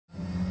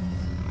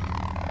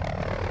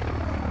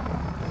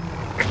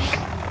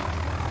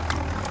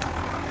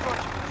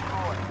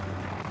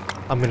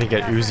I'm gonna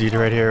get Uzi'd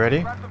right here,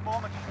 ready? Grab the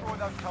bomb and destroy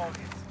those targets.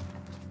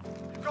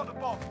 You've got the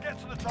bomb, get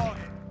to the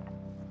target.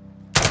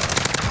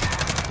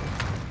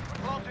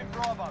 Planting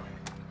Bravo.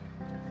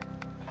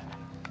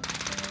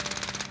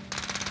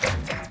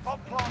 Bomb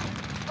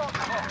planted, start the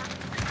clock.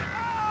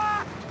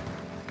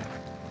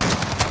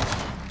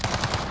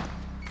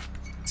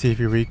 See if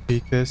you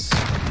re-peek this.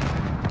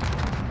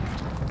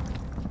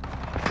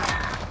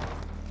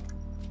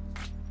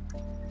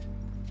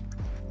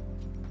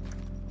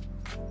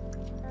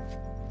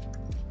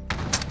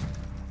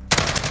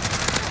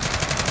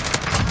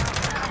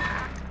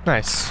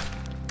 Nice.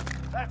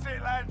 That's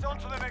it, lads. On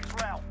to the next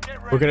round. Get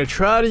ready. We're gonna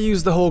try to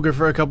use the Holger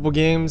for a couple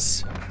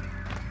games.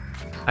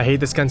 I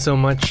hate this gun so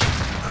much.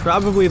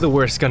 Probably the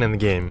worst gun in the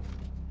game.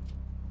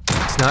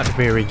 It's not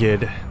very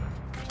good.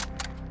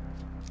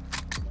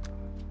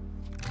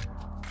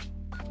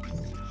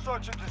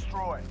 Search and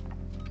destroy.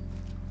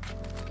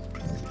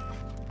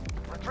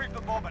 Retrieve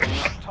the bomb and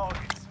hit those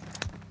targets.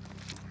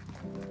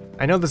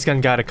 I know this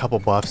gun got a couple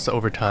buffs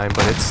over time,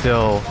 but it's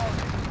still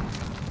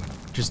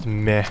just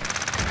meh.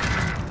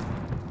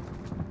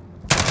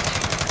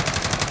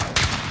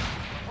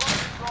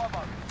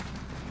 Bravo.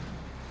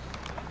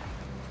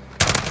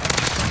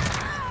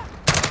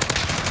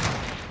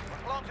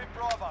 Planting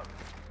Bravo.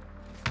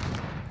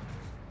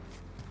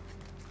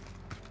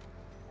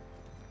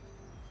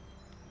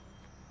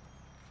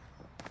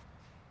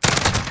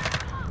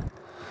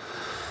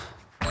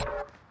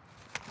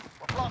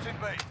 We're planting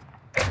B.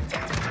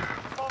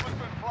 Bomb has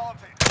been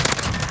planted.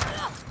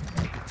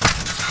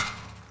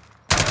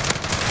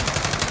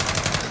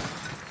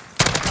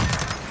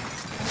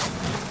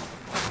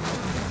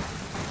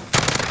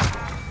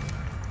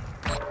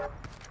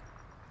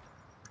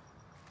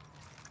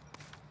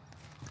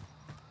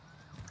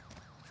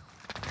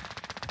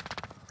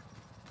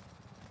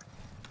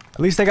 At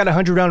least I got a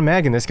 100-round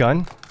mag in this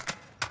gun.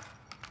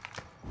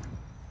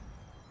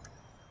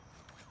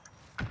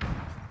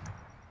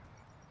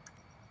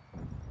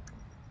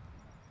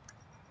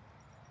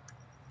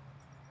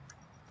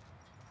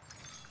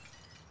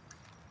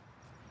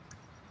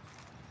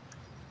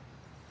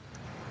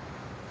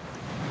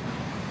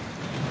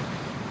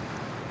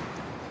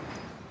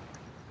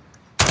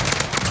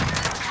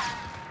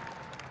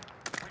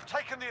 We've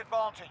taken the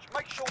advantage.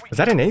 Make sure we Was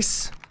that an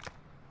ace?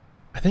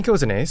 I think it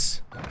was an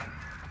ace.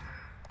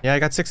 Yeah, I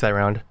got 6 that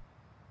round.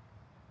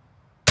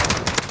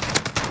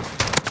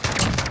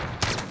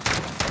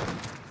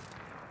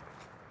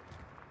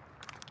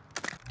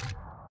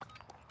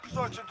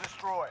 search and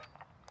destroy.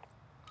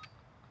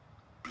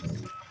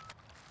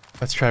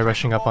 Let's try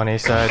rushing up on A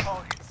side.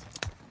 Targets.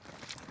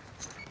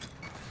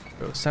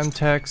 Go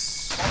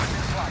Semtex.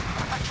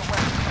 Attack the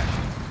weapon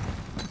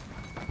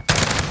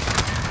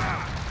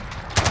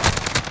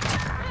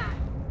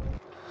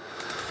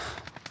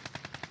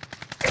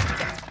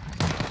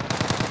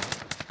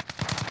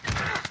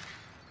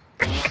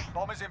caches.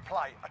 Bomb is in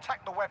play.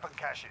 Attack the weapon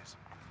caches.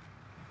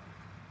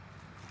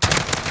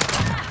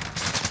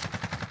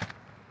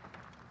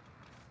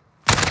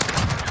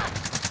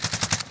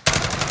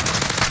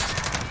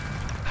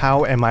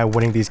 How am I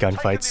winning these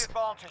gunfights?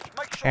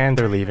 And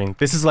they're leaving.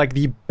 This is like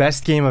the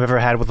best game I've ever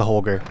had with the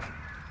Holger.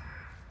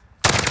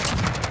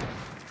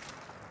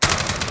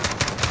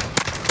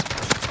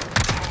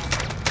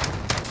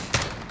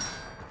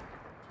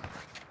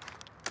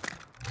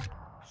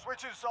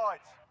 Switching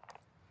sides.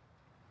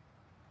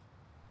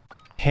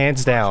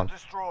 Hands down.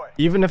 Destroy.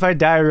 Even if I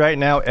die right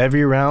now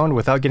every round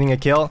without getting a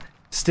kill,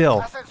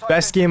 still,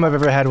 best game I've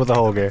ever had with the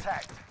Holger.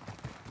 Attacked.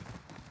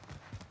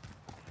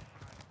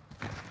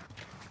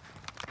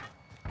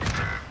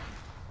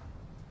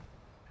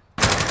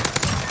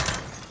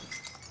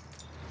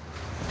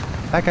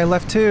 That guy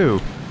left too.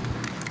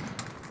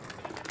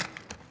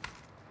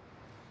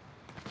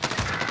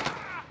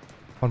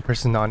 One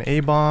person on A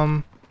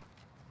bomb.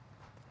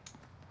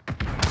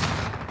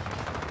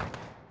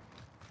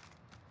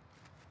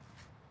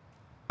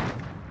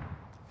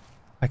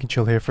 I can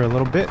chill here for a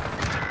little bit.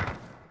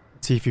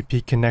 Let's see if you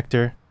peek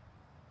connector.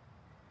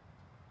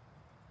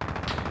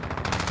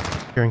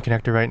 You're in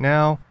connector right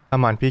now.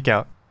 Come on, peek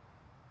out.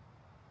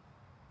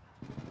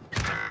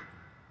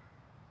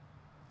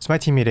 Is my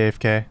teammate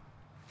AFK?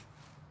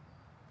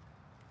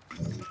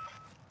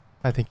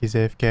 I think he's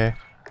AFK.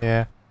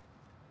 Yeah.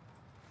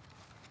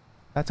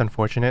 That's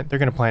unfortunate. They're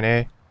gonna plan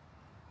A.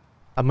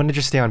 I'm gonna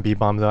just stay on B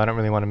bomb though. I don't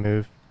really want to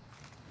move.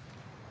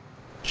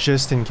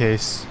 Just in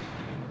case.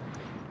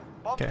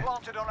 Bomb Okay.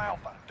 planted on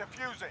Alpha.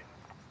 Defusing.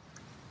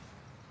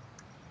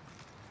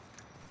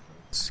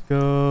 Let's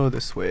go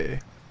this way.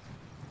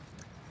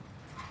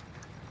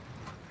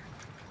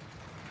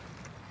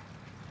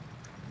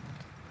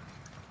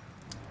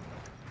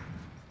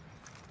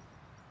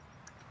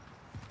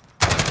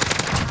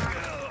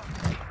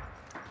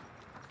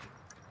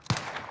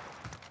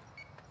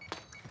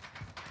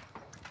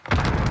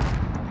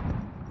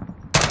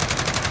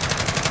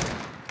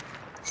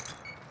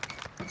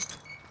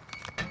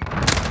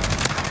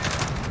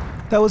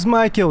 That was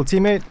my kill,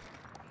 teammate.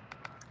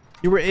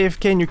 You were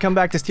AFK and you come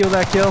back to steal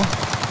that kill?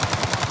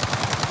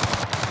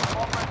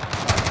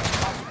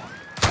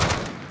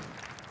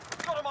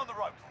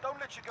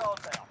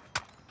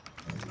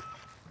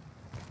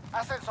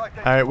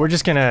 Alright, we're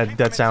just gonna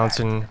dead silence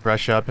and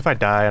rush up. If I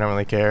die, I don't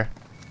really care.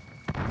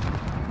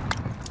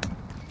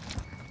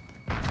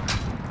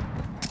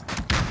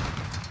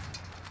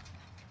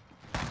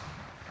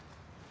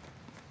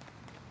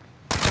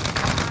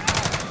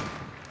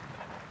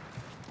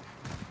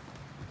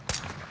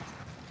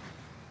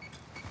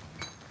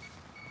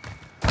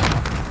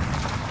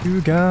 You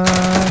got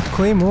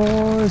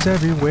claymores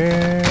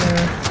everywhere.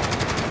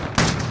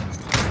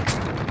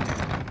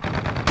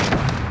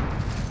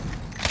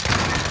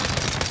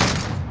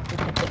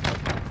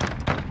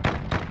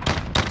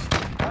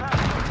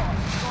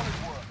 Solid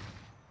work.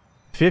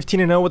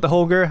 15-0 with the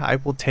Holger. I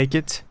will take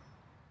it.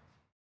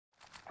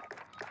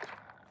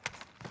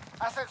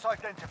 Assets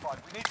identified.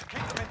 We need to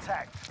keep them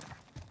intact.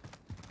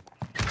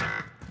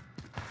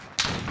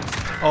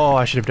 Oh,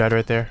 I should have died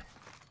right there.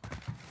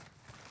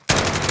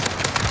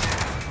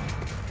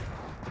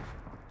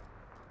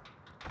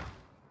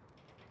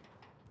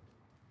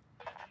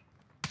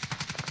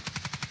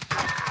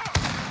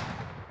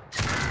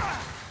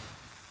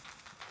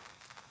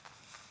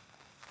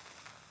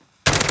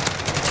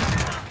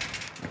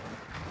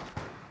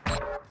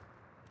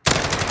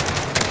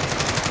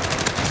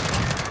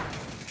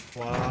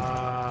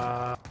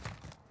 Wow.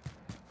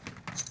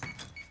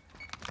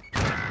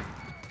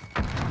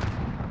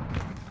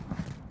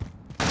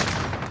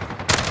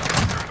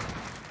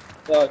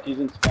 Fuck, he's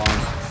in spawn.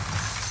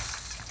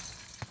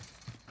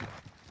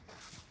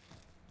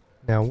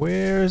 Now,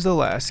 where's the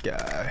last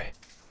guy?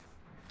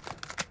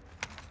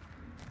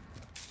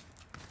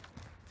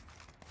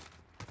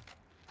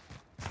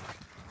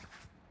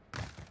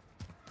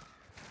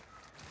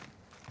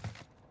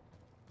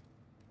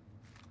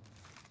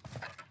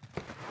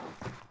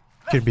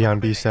 Could be on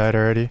B side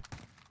already.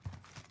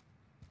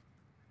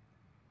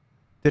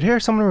 Did I hear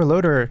someone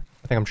reload, or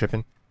I think I'm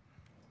tripping?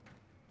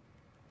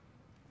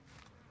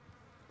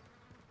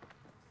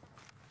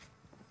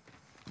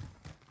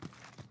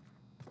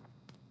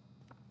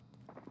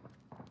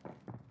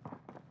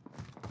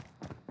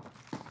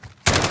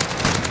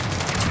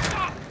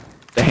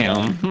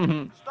 Damn.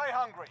 Stay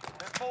hungry.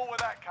 There's more where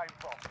that came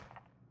from.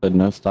 The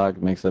no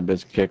stock makes a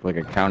bitch kick like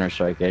a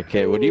Counter-Strike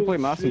AK. What do you play,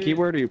 mouse and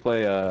keyboard, or you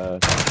play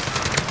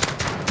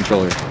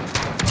controller?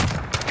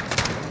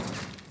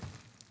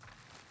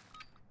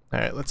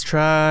 Alright, let's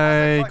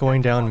try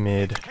going down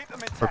mid. Keep them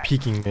Or intact.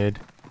 peeking mid.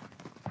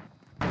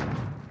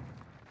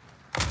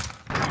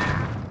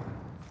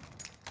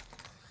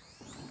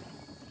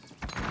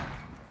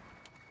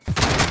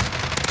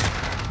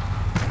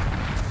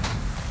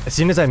 As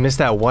soon as I miss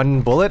that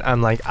one bullet,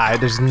 I'm like,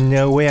 there's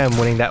no way I'm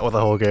winning that with a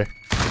Holger.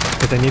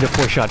 Because I need a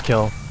 4-shot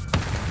kill.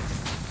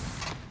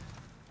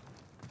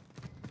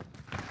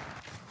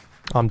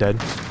 I'm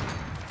dead.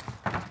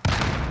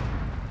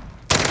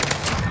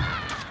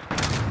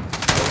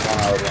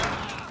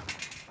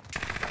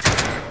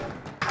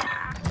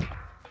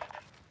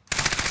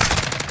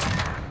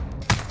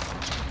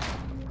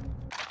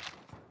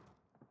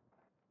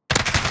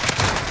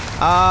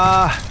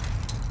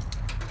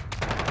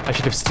 I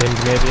should have stimmed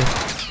maybe.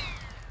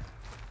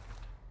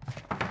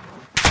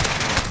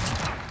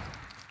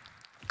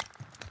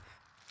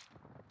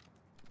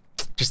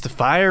 Just the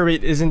fire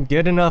rate isn't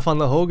good enough on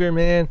the Holger,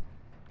 man.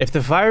 If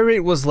the fire rate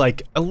was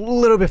like a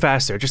little bit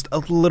faster, just a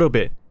little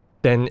bit,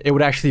 then it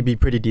would actually be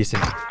pretty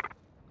decent.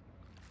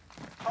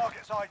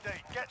 Target's ID.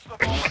 Get to the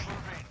bomb and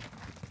move in.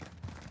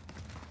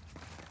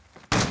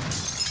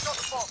 Got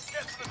the bomb.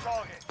 Get to the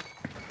target.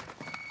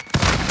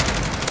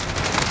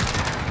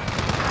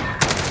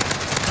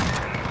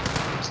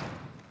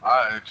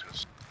 I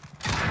just...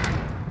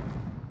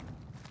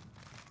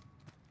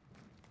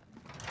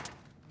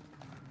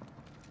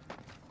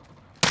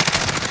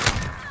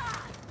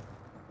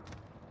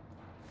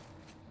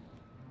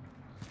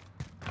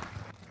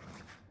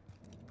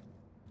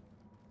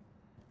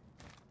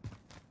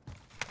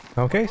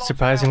 Okay,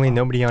 surprisingly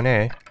nobody on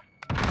A.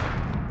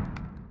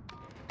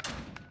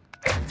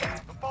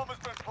 The bomb has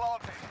been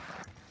planted.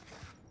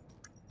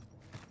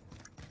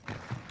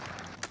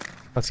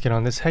 Let's get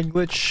on this head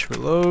glitch,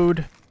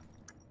 reload.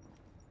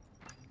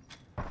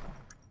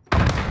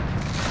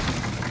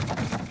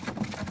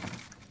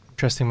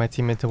 Trusting my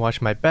teammate to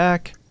watch my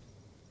back.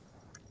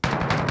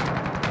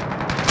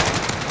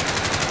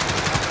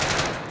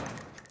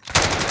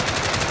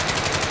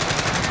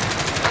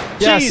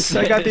 Yes,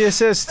 I got the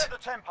assist. Set the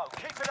tempo.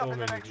 Keep it up in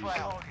the next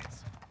round.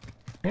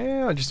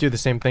 Yeah, I'll just do the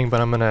same thing,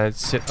 but I'm gonna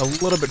sit a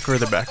little bit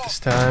further back this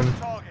time.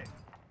 Target.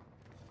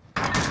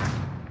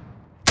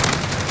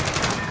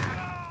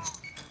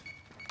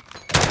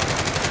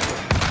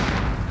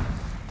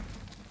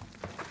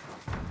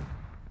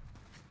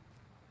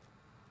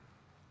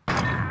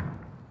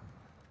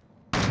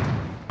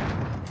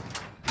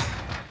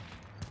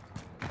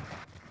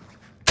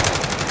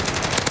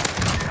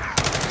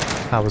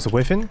 I was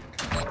whiffing.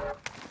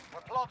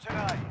 We're planting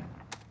A.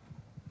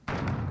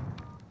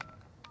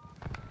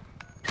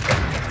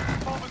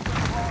 Bomb has been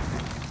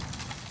planted.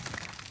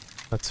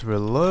 Let's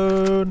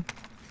reload.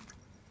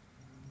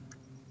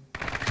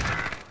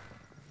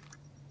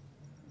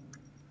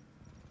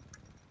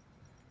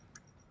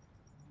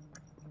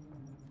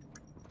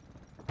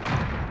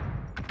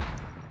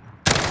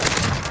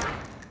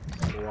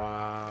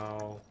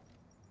 Wow.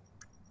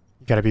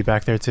 You gotta be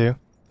back there too.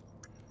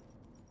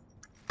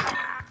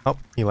 Oh,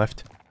 he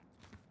left.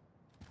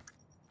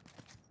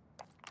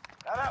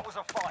 Now that was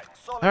a fight.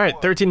 Solid Alright,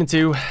 work.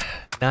 13-2.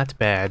 Not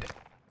bad.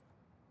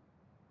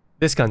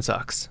 This gun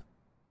sucks.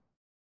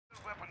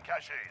 Weapon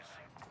caches.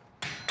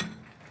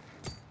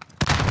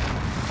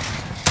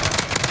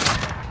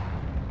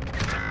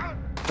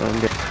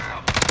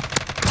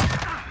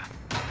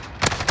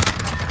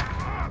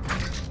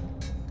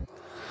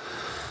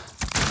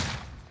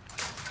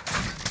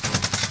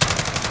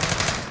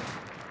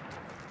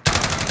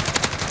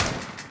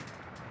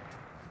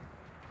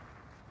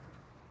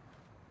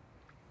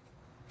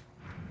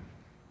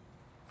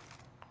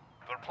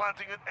 They're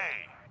planting at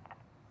A.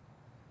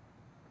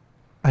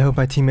 I hope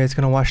my teammate's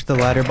gonna watch the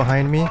ladder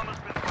behind me. Bomb has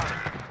been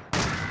planted.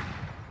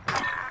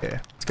 Yeah,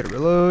 let's get a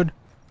reload.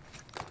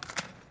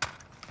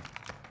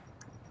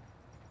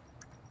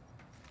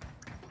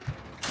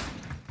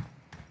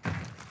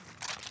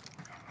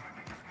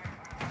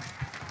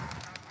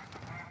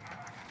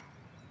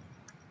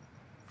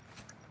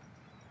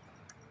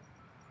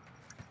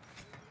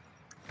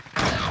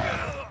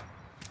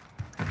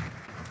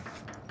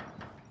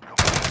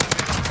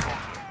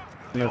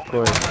 And of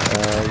course,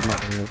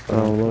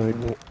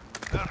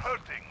 They're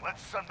hurting.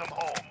 Let's send them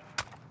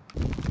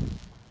home.